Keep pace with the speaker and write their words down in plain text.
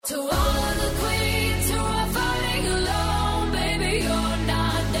To all of the queens who are fighting alone, baby, you're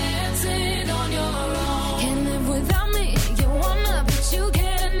not dancing on your own. Can't live without me, you wanna, but you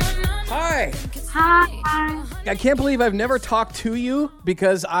can't. Hi. Hi. I can't believe I've never talked to you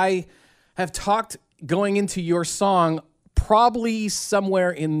because I have talked going into your song probably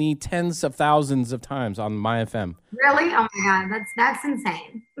somewhere in the tens of thousands of times on my FM. Really? Oh my God, that's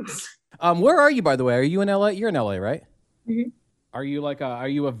insane. Where are you, by the way? Are you in LA? You're in LA, right? Mm-hmm. Are you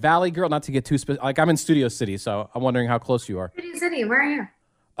a Valley girl? Not to get too specific. Like, I'm in Studio City, so I'm wondering how close you are. Studio City, where are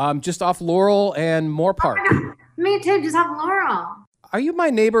you? Just off Laurel and Moore Park. Oh, me too, just off Laurel. Are you my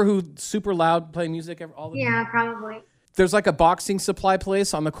neighbor who's super loud playing music all the time? Yeah, probably. There's like a boxing supply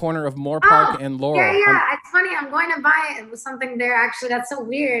place on the corner of Moore Park and Laurel. Yeah. It's funny. I'm going to buy something there. Actually, that's so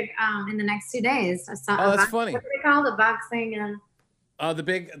weird. In the next 2 days. That's funny. What do they call the boxing?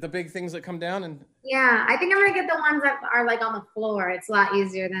 The big things that come down and. Yeah, I think I'm gonna get the ones that are like on the floor. It's a lot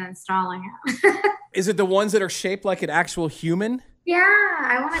easier than installing it. Is it the ones that are shaped like an actual human? Yeah,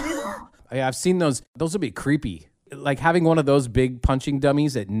 I want to do that. Yeah, I've seen those. Those would be creepy. Like having one of those big punching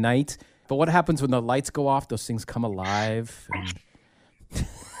dummies at night. But what happens when the lights go off? Those things come alive. And...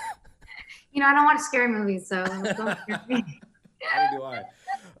 I don't watch scary movies, so don't scare me. Neither do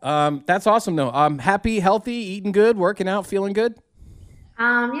I. That's awesome, though. Happy, healthy, eating good, working out, feeling good?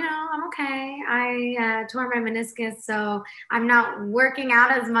 I'm okay. I tore my meniscus, so I'm not working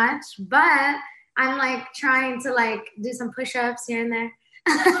out as much, but I'm like trying to like do some push-ups here and there.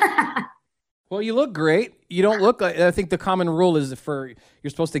 Well, you look great. You don't look like, I think the common rule is you're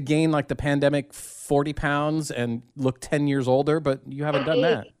supposed to gain like the pandemic 40 pounds and look 10 years older, but you haven't done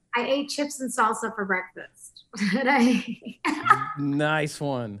that. I ate chips and salsa for breakfast today. Nice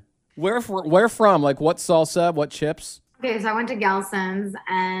one. Where from? Like what salsa, what chips? Okay, so I went to Gelson's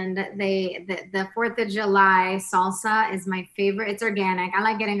and the 4th of July salsa is my favorite. It's organic. I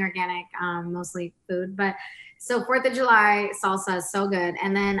like getting organic, mostly food, but so 4th of July salsa is so good.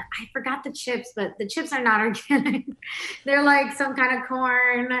 And then I forgot the chips, but the chips are not organic. They're like some kind of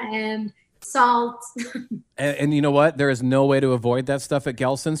corn and salt. And you know what? There is no way to avoid that stuff at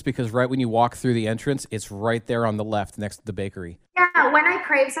Gelson's because right when you walk through the entrance, it's right there on the left next to the bakery. Yeah, when I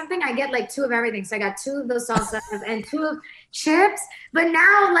crave something, I get like 2 of everything. So I got 2 of those salsas and 2 of chips. But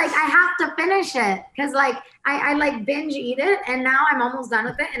now, like, I have to finish it because, like, I like binge eat it, and now I'm almost done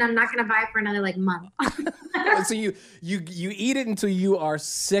with it, and I'm not gonna buy it for another like month. So you eat it until you are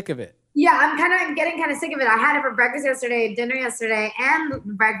sick of it. Yeah, I'm getting kind of sick of it. I had it for breakfast yesterday, dinner yesterday, and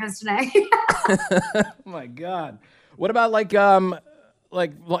breakfast today. Oh my God. What about like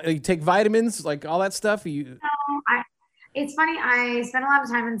you take vitamins, like all that stuff? It's funny. I spend a lot of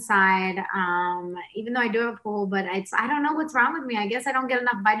time inside, even though I do have a pool, but I don't know what's wrong with me. I guess I don't get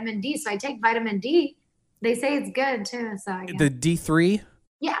enough vitamin D, so I take vitamin D. They say it's good too. So I guess. The D3?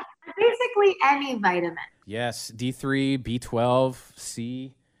 Yeah, basically any vitamin. Yes, D3, B12,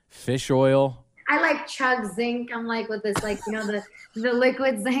 C, fish oil. I like chug zinc. I'm like with this, like, the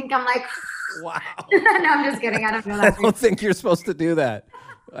liquid zinc. I'm like, wow. No, I'm just kidding. I don't know that. I don't think you're supposed to do that.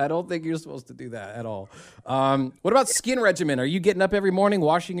 I don't think you're supposed to do that at all. What about skin regimen? Are you getting up every morning,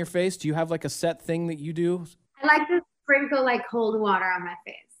 washing your face? Do you have like a set thing that you do? I like to sprinkle like cold water on my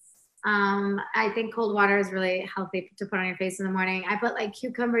face. I think cold water is really healthy to put on your face in the morning. I put like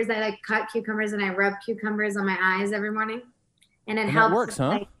cucumbers. I like cut cucumbers and I rub cucumbers on my eyes every morning. And it helps. That works,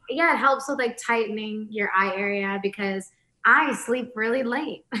 huh? It helps with like tightening your eye area because I sleep really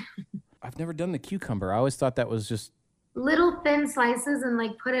late. I've never done the cucumber. I always thought that was just little thin slices and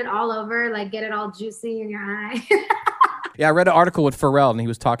like put it all over, like get it all juicy in your eye. Yeah, I read an article with Pharrell and he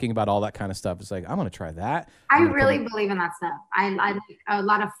was talking about all that kind of stuff. It's like, I'm going to try that. I really believe in that stuff. I like a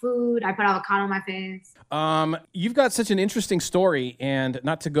lot of food. I put avocado on my face. You've got such an interesting story, and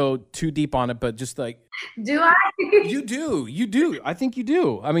not to go too deep on it, but just like... Do I? You do. I think you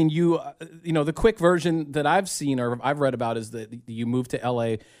do. I mean, the quick version that I've seen or I've read about is that you moved to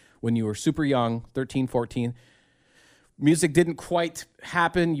LA when you were super young, 13, 14. Music didn't quite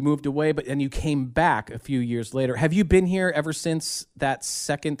happen. You moved away, but then you came back a few years later. Have you been here ever since that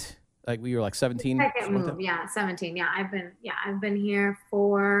second, like we were like 17? Second move, 17. Yeah, I've been here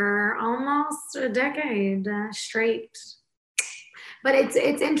for almost a decade straight. But it's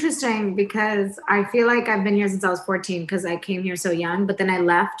interesting because I feel like I've been here since I was 14 because I came here so young, but then I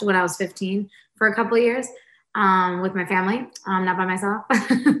left when I was 15 for a couple of years. With my family, not by myself.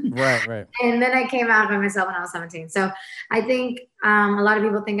 Right. And then I came out by myself when I was 17. So I think a lot of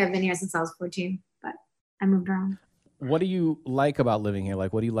people think I've been here since I was 14, but I moved around. What do you like about living here?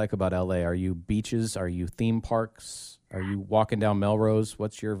 Like, what do you like about LA? Are you beaches? Are you theme parks? Are you walking down Melrose?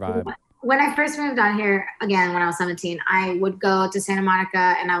 What's your vibe? when I first moved out here, again, when I was 17, I would go to Santa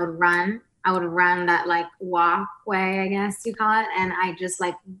Monica and I would run. I would run that like walkway, I guess you call it. And I just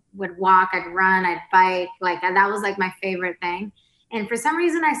like would walk, I'd run, I'd bike. Like that was like my favorite thing. And for some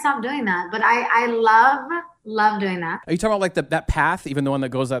reason I stopped doing that. But I love doing that. Are you talking about like that path, even the one that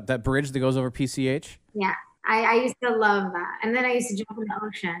goes up, that bridge that goes over PCH? Yeah. I used to love that. And then I used to jump in the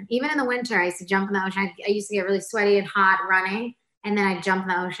ocean. Even in the winter, I used to jump in the ocean. I used to get really sweaty and hot running. And then I'd jump in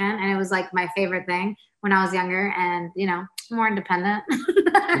the ocean. And it was like my favorite thing when I was younger and, you know, more independent.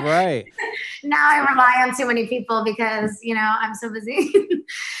 Right. Now I rely on too many people because, you know, I'm so busy.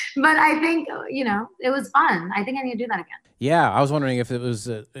 But I think, you know, it was fun. I think I need to do that again. Yeah, I was wondering if it was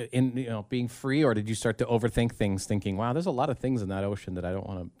in, you know, being free, or did you start to overthink things, thinking, wow, there's a lot of things in that ocean that I don't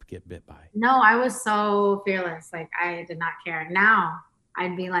want to get bit by? No, I was so fearless. Like I did not care. Now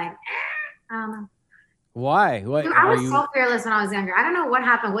I'd be like, I don't know. Why? What? Dude, I was so fearless when I was younger. I don't know what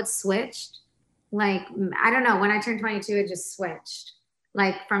happened. What switched? Like, I don't know. When I turned 22, it just switched.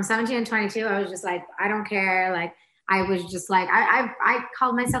 Like from 17 to 22, I was just like, I don't care. Like, I was just like, I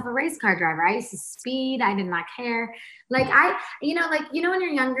called myself a race car driver. I used to speed. I did not care. Like you know, when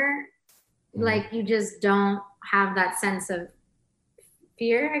you're younger, like you just don't have that sense of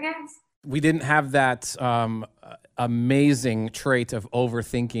fear, I guess. We didn't have that amazing trait of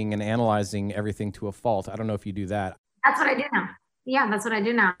overthinking and analyzing everything to a fault. I don't know if you do that. That's what I do now. Yeah, that's what I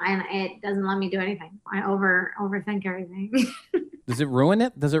do now. And it doesn't let me do anything. I overthink everything. Does it ruin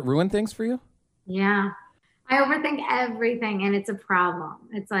it? Does it ruin things for you? Yeah. I overthink everything and it's a problem.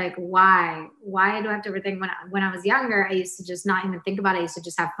 It's like, why? Why do I have to overthink? When I was younger, I used to just not even think about it. I used to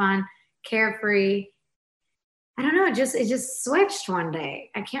just have fun, carefree. I don't know. It just switched one day.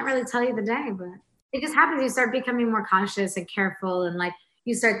 I can't really tell you the day, but it just happens. You start becoming more cautious and careful, and like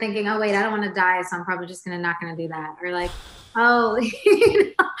you start thinking, oh wait, I don't want to die, so I'm probably just not gonna do that. Or like, oh,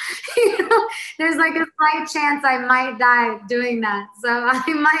 there's like a slight chance I might die doing that, so I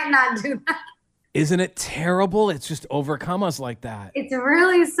might not do that. Isn't it terrible? It's just overcome us like that. It's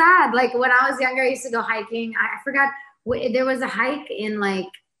really sad. Like when I was younger, I used to go hiking. I forgot, there was a hike in like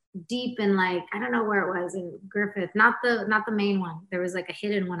deep in like, I don't know where it was in Griffith, not the main one. There was like a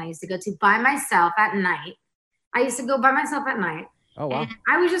hidden one I used to go to by myself at night. I used to go by myself at night. Oh, wow. And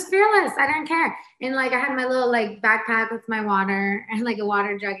I was just fearless. I didn't care. And like I had my little like backpack with my water and like a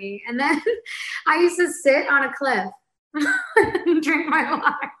water juggie. And then I used to sit on a cliff and drink my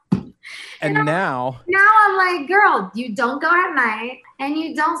water. And now I'm like, girl, you don't go at night and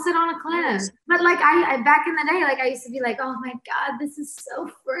you don't sit on a cliff. But like I back in the day, like I used to be like, oh my God, this is so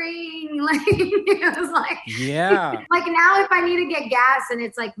freeing. Like it was like, yeah. Like now if I need to get gas and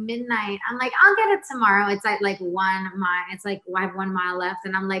it's like midnight, I'm like, I'll get it tomorrow. It's at like 1 mile. It's like I have 1 mile left.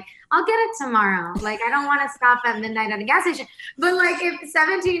 And I'm like, I'll get it tomorrow. Like I don't want to stop at midnight at a gas station. But like if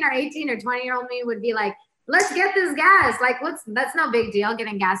 17 or 18 or 20-year-old me would be like, let's get this gas. Like, that's no big deal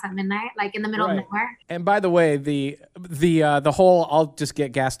getting gas at midnight, like in the middle of nowhere. And by the way, the whole I'll just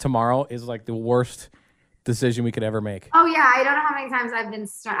get gas tomorrow is like the worst decision we could ever make. Oh yeah, I don't know how many times I've been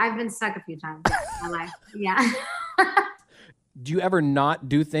stuck. I've been stuck a few times in my life. Yeah. Do you ever not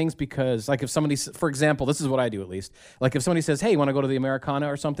do things because, like, if somebody, for example, this is what I do at least. Like, if somebody says, "Hey, you want to go to the Americana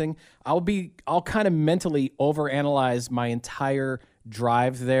or something?" I'll kind of mentally overanalyze my entire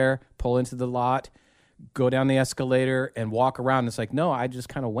drive there, pull into the lot, go down the escalator and walk around. It's like, no, I just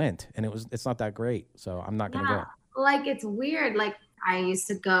kind of went and it's not that great. So I'm not going to go. Like, it's weird. Like I used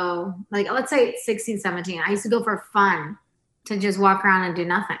to go, like, let's say 16, 17. I used to go for fun to just walk around and do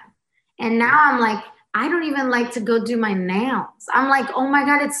nothing. And now I'm like, I don't even like to go do my nails. I'm like, oh my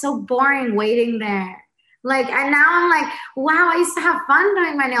God, it's so boring waiting there. Like, and now I'm like, wow, I used to have fun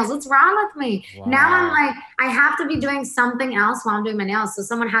doing my nails. What's wrong with me? Wow. Now I'm like, I have to be doing something else while I'm doing my nails. So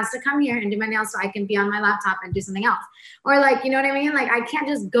someone has to come here and do my nails so I can be on my laptop and do something else. Or like, you know what I mean? Like, I can't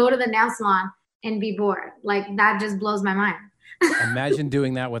just go to the nail salon and be bored. Like, that just blows my mind. Imagine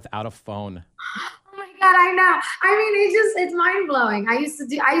doing that without a phone. Oh my God, I know. I mean, it's mind blowing. I used to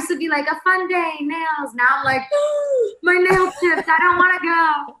be like, a fun day, nails. Now I'm like, my nail tips. I don't want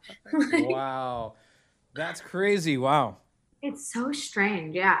to go. Wow. That's crazy. Wow. It's so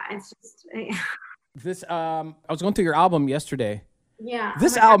strange. Yeah. It's just this. I was going through your album yesterday. Yeah.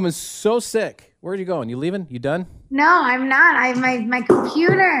 This album is so sick. Where are you going? You leaving? You done? No, I'm not. My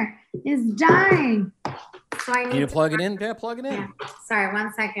computer is dying. So I need to plug it in. Yeah, plug it in. Yeah. Sorry,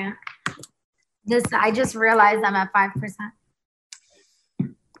 1 second. I just realized I'm at 5%.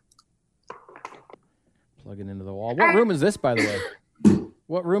 Plug it into the wall. What room is this, by the way?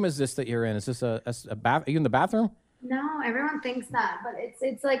 What room is this that you're in? Is this a bath? Are you in the bathroom? No, everyone thinks that, but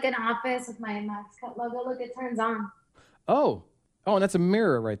it's like an office with my Max Cut logo. Look, it turns on. Oh, Oh, and that's a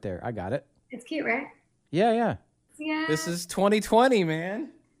mirror right there. I got it. It's cute, right? Yeah. Yeah. This is 2020, man.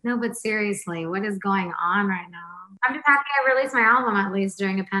 No, but seriously, what is going on right now? I'm just happy I released my album at least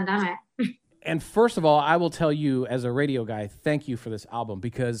during a pandemic. And first of all, I will tell you as a radio guy, thank you for this album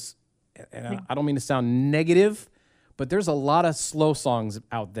because, and I don't mean to sound negative, but there's a lot of slow songs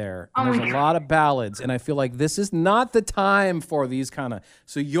out there. And Oh my there's a lot of ballads. And I feel like this is not the time for these kind of.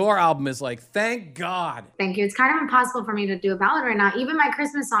 So your album is like, thank God. Thank you. It's kind of impossible for me to do a ballad right now. Even my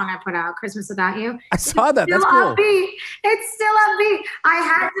Christmas song I put out, Christmas Without You. I saw that. That's still cool. Upbeat. It's still upbeat. I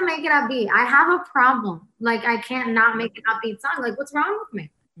had to make it upbeat. I have a problem. Like, I can't not make an upbeat song. Like, what's wrong with me?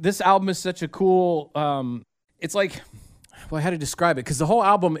 This album is such a cool, it's like, well, how to describe it? Because the whole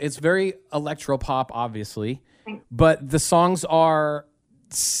album, it's very electro pop, obviously. But the songs are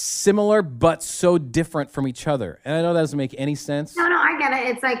similar, but so different from each other. And I know that doesn't make any sense. No, I get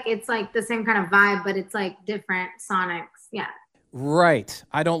it. It's like the same kind of vibe, but it's like different sonics. Yeah. Right.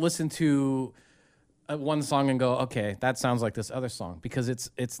 I don't listen to one song and go, okay, that sounds like this other song, because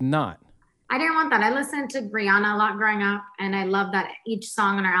it's not. I didn't want that. I listened to Rihanna a lot growing up, and I love that each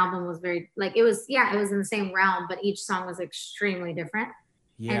song on her album was very, like, it was in the same realm, but each song was extremely different.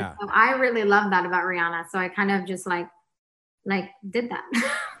 Yeah. And so I really love that about Rihanna. So I kind of just like did that.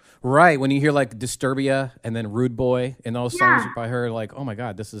 Right. When you hear like Disturbia and then Rude Boy and those songs by her, like, oh my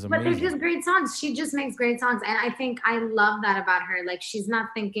God, this is amazing. But they're just great songs. She just makes great songs. And I think I love that about her. Like, she's not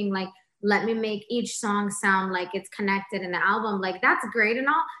thinking like, let me make each song sound like it's connected in the album. Like, that's great and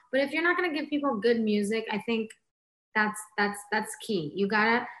all. But if you're not going to give people good music, I think that's key. You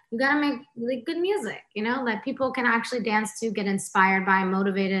gotta make really good music, you know, that people can actually dance to, get inspired by,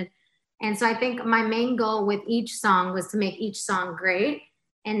 motivated. And so I think my main goal with each song was to make each song great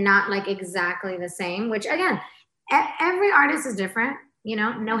and not like exactly the same, which again, every artist is different, you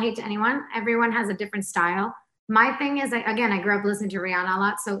know, no hate to anyone. Everyone has a different style. My thing is, again, I grew up listening to Rihanna a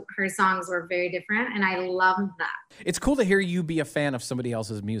lot, so her songs were very different, and I love that. It's cool to hear you be a fan of somebody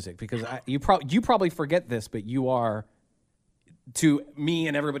else's music, because you probably forget this, but you are, to me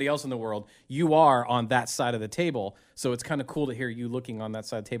and everybody else in the world, you are on that side of the table. So it's kind of cool to hear you looking on that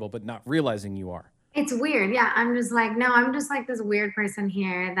side of the table, but not realizing you are. It's weird. Yeah. I'm just like this weird person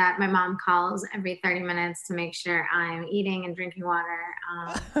here that my mom calls every 30 minutes to make sure I'm eating and drinking water.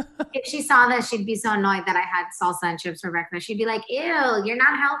 If she saw this, she'd be so annoyed that I had salsa and chips for breakfast. She'd be like, ew, you're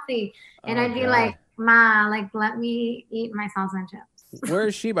not healthy. And I'd be like, Ma, like, let me eat my salsa and chips. Where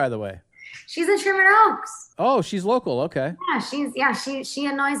is she, by the way? She's in Sherman Oaks. Oh, she's local. Okay. Yeah, she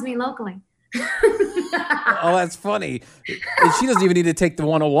annoys me locally. Oh, that's funny. And she doesn't even need to take the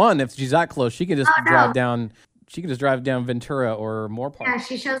 101 if she's that close. She can just drive down. She can just drive down Ventura or Moore Park. Yeah,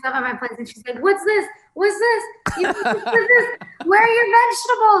 she shows up at my place and she's like, "What's this? What's this? What's this? Where are your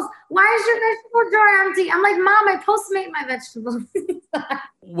vegetables? Why is your vegetable drawer empty?" I'm like, "Mom, I postmate my vegetables."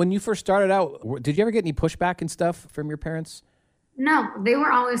 When you first started out, did you ever get any pushback and stuff from your parents? No, they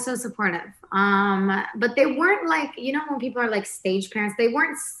were always so supportive. But they weren't like, you know, when people are like stage parents, they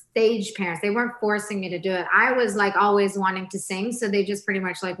weren't stage parents. They weren't forcing me to do it. I was like always wanting to sing. So they just pretty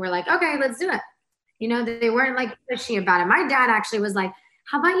much like, were like, okay, let's do it. You know, they weren't like pushy about it. My dad actually was like,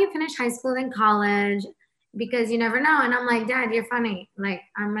 how about you finish high school and college? Because you never know. And I'm like, Dad, you're funny. Like,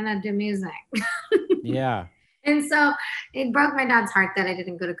 I'm going to do music. Yeah. And so it broke my dad's heart that I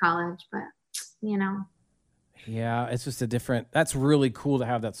didn't go to college, but you know. Yeah, it's just that's really cool to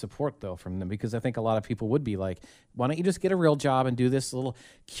have that support though from them, because I think a lot of people would be like, why don't you just get a real job and do this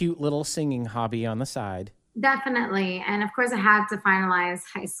cute little singing hobby on the side? Definitely. And of course I had to finalize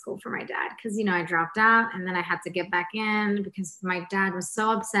high school for my dad because, you know, I dropped out and then I had to get back in because my dad was so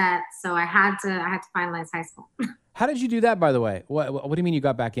upset. So I had to finalize high school. How did you do that, by the way? What do you mean you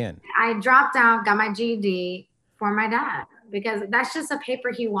got back in? I dropped out, got my GED for my dad because that's just a paper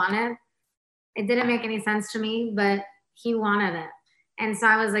he wanted. It didn't make any sense to me, but he wanted it. And so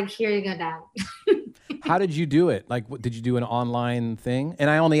I was like, here you go, Dad. How did you do it? Like, did you do an online thing? And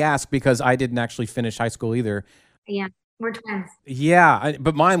I only ask because I didn't actually finish high school either. Yeah, we're twins. Yeah,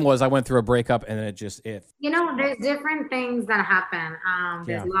 but mine was I went through a breakup and You know, there's different things that happen.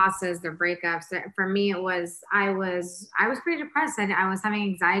 There's losses, there's breakups. For me, it was, I was pretty depressed. I was having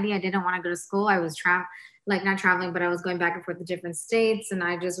anxiety. I didn't want to go to school. I was not traveling, but I was going back and forth to different states. And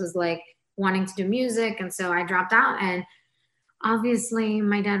I just was like, wanting to do music. And so I dropped out and obviously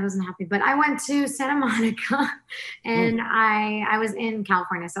my dad wasn't happy, but I went to Santa Monica and I was in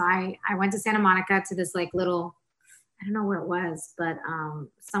California. So I went to Santa Monica to this like little, I don't know where it was, but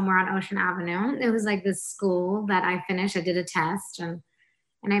somewhere on Ocean Avenue. It was like this school that I finished. I did a test and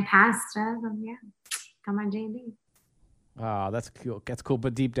I passed it and got my GED. Oh, that's cool. That's cool.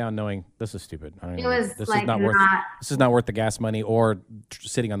 But deep down, knowing this is stupid. It was this like is not worth. This is not worth the gas money or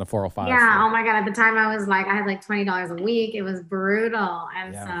sitting on the 405. Yeah. Oh my God. At the time, I was like, I had like $20 a week. It was brutal,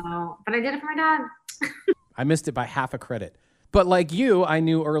 and but I did it for my dad. I missed it by half a credit. But like you, I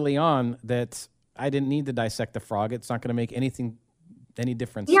knew early on that I didn't need to dissect the frog. It's not going to make any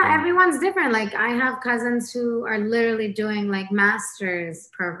difference. Yeah, everyone's different. Like I have cousins who are literally doing like master's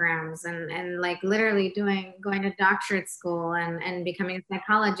programs and like literally going to doctorate school and becoming a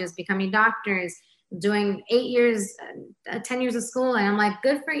psychologist, becoming doctors, doing 8 years, 10 years of school. And I'm like,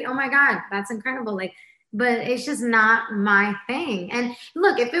 good for you. Oh my God, that's incredible. Like, but it's just not my thing. And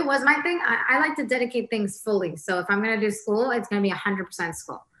look, if it was my thing, I like to dedicate things fully. So if I'm going to do school, it's going to be 100%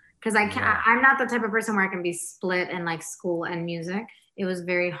 school. Because I'm not the type of person where I can be split in like school and music. It was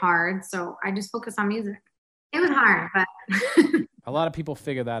very hard. So I just focused on music. It was hard, but a lot of people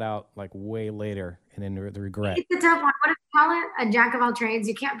figure that out like way later and then the regret. It's a tough one. What do you call it? A jack of all trades.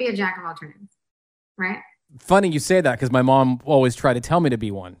 You can't be a jack of all trades, right? Funny you say that because my mom always tried to tell me to be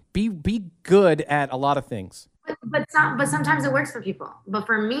one. Be good at a lot of things. But sometimes it works for people. But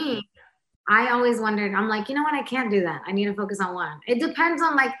for me, I always wondered, I'm like, you know what? I can't do that. I need to focus on one. It depends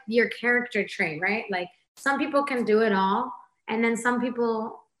on like your character trait, right? Like some people can do it all and then some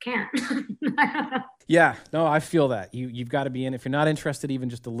people can't. Yeah, no, I feel that. You've got to be in. If you're not interested even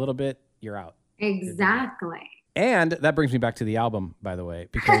just a little bit, you're out. Exactly. And that brings me back to the album, by the way,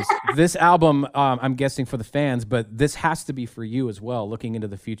 because this album, I'm guessing for the fans, but this has to be for you as well, looking into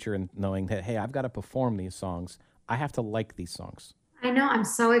the future and knowing that, hey, I've got to perform these songs. I have to like these songs. I know. I'm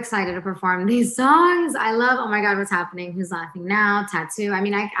so excited to perform these songs. I love, oh my God, what's happening? Who's laughing now? Tattoo. I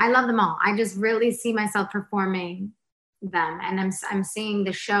mean, I love them all. I just really see myself performing them. And I'm seeing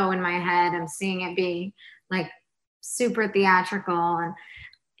the show in my head. I'm seeing it be like super theatrical and,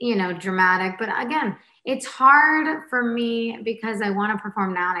 you know, dramatic. But again, it's hard for me because I want to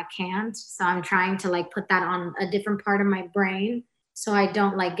perform now and I can't. So I'm trying to like put that on a different part of my brain so I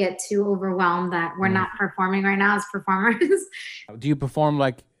don't like get too overwhelmed that we're not performing right now as performers. Do you perform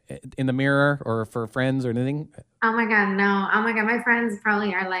like in the mirror or for friends or anything? Oh my God, no. Oh my God, my friends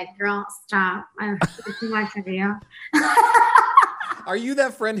probably are like, girl, stop. I'm too much of you. Are you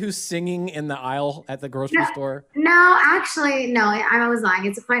that friend who's singing in the aisle at the grocery store? No, actually, no. I was lying.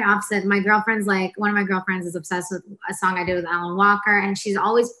 It's quite opposite. My girlfriend's like, one of my girlfriends is obsessed with a song I did with Alan Walker, and she's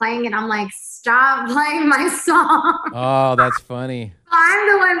always playing it. I'm like, stop playing my song. Oh, that's funny.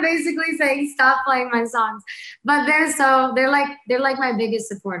 I'm the one basically saying stop playing my songs, but they're like my biggest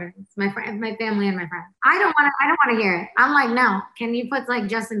supporters, my family and my friends. I don't want to hear it. I'm like, no. Can you put like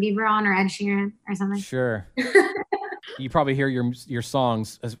Justin Bieber on or Ed Sheeran or something? Sure. You probably hear your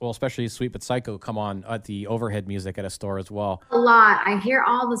songs as well, especially Sweet But Psycho, come on at the overhead music at a store as well. A lot. I hear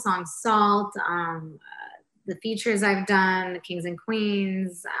all the songs. Salt, the features I've done, Kings and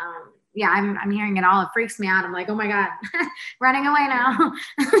Queens. Yeah, I'm hearing it all. It freaks me out. I'm like, oh my God, running away now.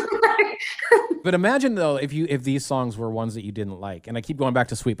 But imagine though, if these songs were ones that you didn't like, and I keep going back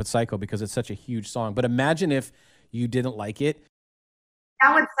to Sweet But Psycho because it's such a huge song. But imagine if you didn't like it.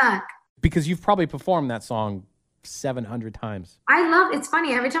 That would suck. Because you've probably performed that song 700 times. It's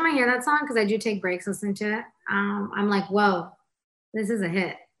funny. Every time I hear that song, because I do take breaks listening to it, I'm like, whoa, this is a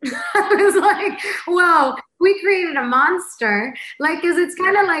hit. I was like, whoa, we created a monster. Like, because it's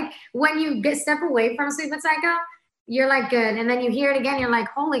kind of like when you step away from Sweet But Psycho, you're like, good. And then you hear it again, you're like,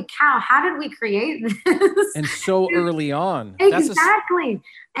 holy cow, how did we create this? And so early on. Exactly.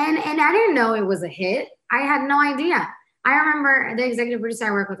 And I didn't know it was a hit. I had no idea. I remember the executive producer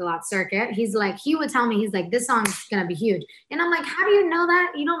I work with a lot, Circuit. He would tell me, he's like, this song's going to be huge. And I'm like, how do you know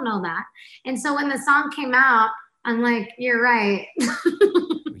that? You don't know that. And so when the song came out, I'm like, you're right.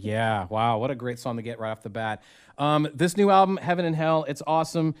 Yeah. Wow. What a great song to get right off the bat. This new album, Heaven and Hell, it's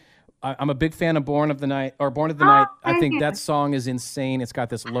awesome. I'm a big fan of Born of the Night. I think that song is insane. It's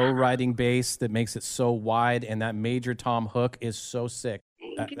got this low riding bass that makes it so wide. And that major tom hook is so sick.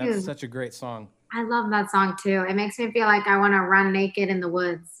 That's such a great song. I love that song too. It makes me feel like I want to run naked in the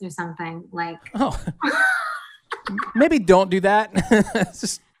woods or something. Like, oh, maybe don't do that.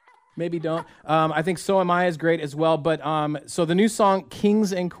 Just maybe don't. I think So Am I is great as well. But so the new song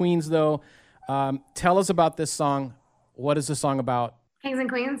Kings and Queens, though, tell us about this song. What is the song about? Kings and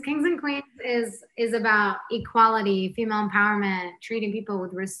Queens. Kings and Queens is about equality, female empowerment, treating people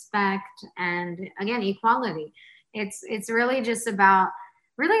with respect, and again, equality. It's really just about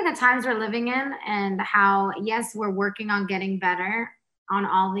really the times we're living in and how, yes, we're working on getting better on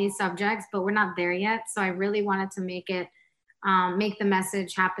all these subjects, but we're not there yet. So I really wanted to make the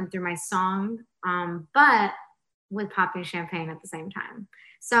message happen through my song. But with popping champagne at the same time.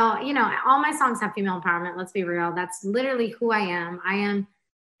 So, you know, all my songs have female empowerment. Let's be real. That's literally who I am.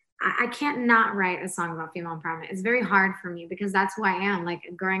 I can't not write a song about female empowerment. It's very hard for me because that's who I am. Like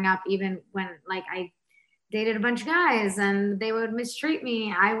growing up, even when like I dated a bunch of guys and they would mistreat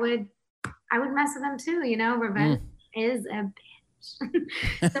me, I would mess with them too. You know, revenge is a bitch.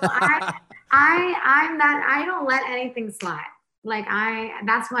 So I'm that. I don't let anything slide. Like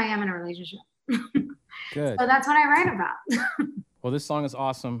that's who I am in a relationship. Good. So that's what I write about. Well, this song is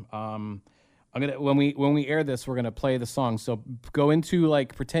awesome. I'm gonna when we air this, we're gonna play the song. So go into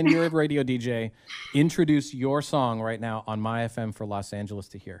like pretend you're a radio DJ, introduce your song right now on My FM for Los Angeles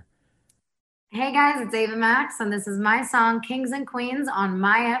to hear. Hey guys, it's Ava Max, and this is my song "Kings and Queens" on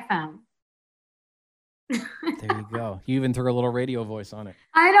My FM. There you go. You even threw a little radio voice on it.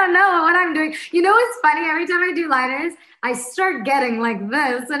 I don't know what I'm doing. You know what's funny? Every time I do liners, I start getting like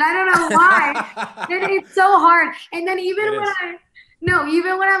this, and I don't know why. And it's so hard. And then even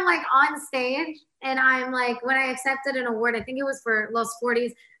when I'm like on stage, and I'm like, when I accepted an award, I think it was for Los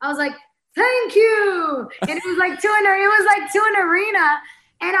 40s, I was like, thank you. And it was like to an arena.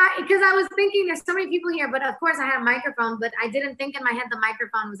 And because I was thinking there's so many people here, but of course I had a microphone, but I didn't think in my head the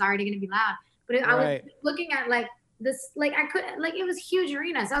microphone was already going to be loud. But I was looking at like this, like I could, like it was a huge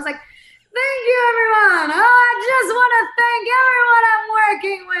arena. So I was like, thank you, everyone. Oh, I just want to thank everyone I'm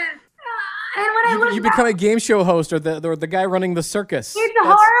working with. And when I looked, you become a game show host or the guy running the circus. It's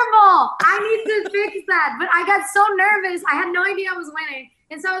horrible. I need to fix that. But I got so nervous. I had no idea I was winning.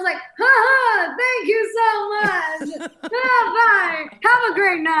 And so I was like, thank you so much. Bye. Have a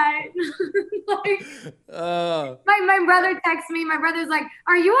great night. My brother texts me. My brother's like,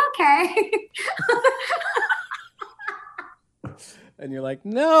 are you okay? And you're like,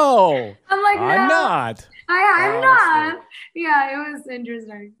 no. I'm like, no. I'm not. I'm not. Yeah, it was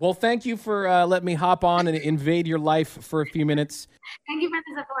interesting. Well, thank you for letting me hop on and invade your life for a few minutes. Thank you for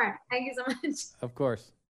the support. Thank you so much. Of course.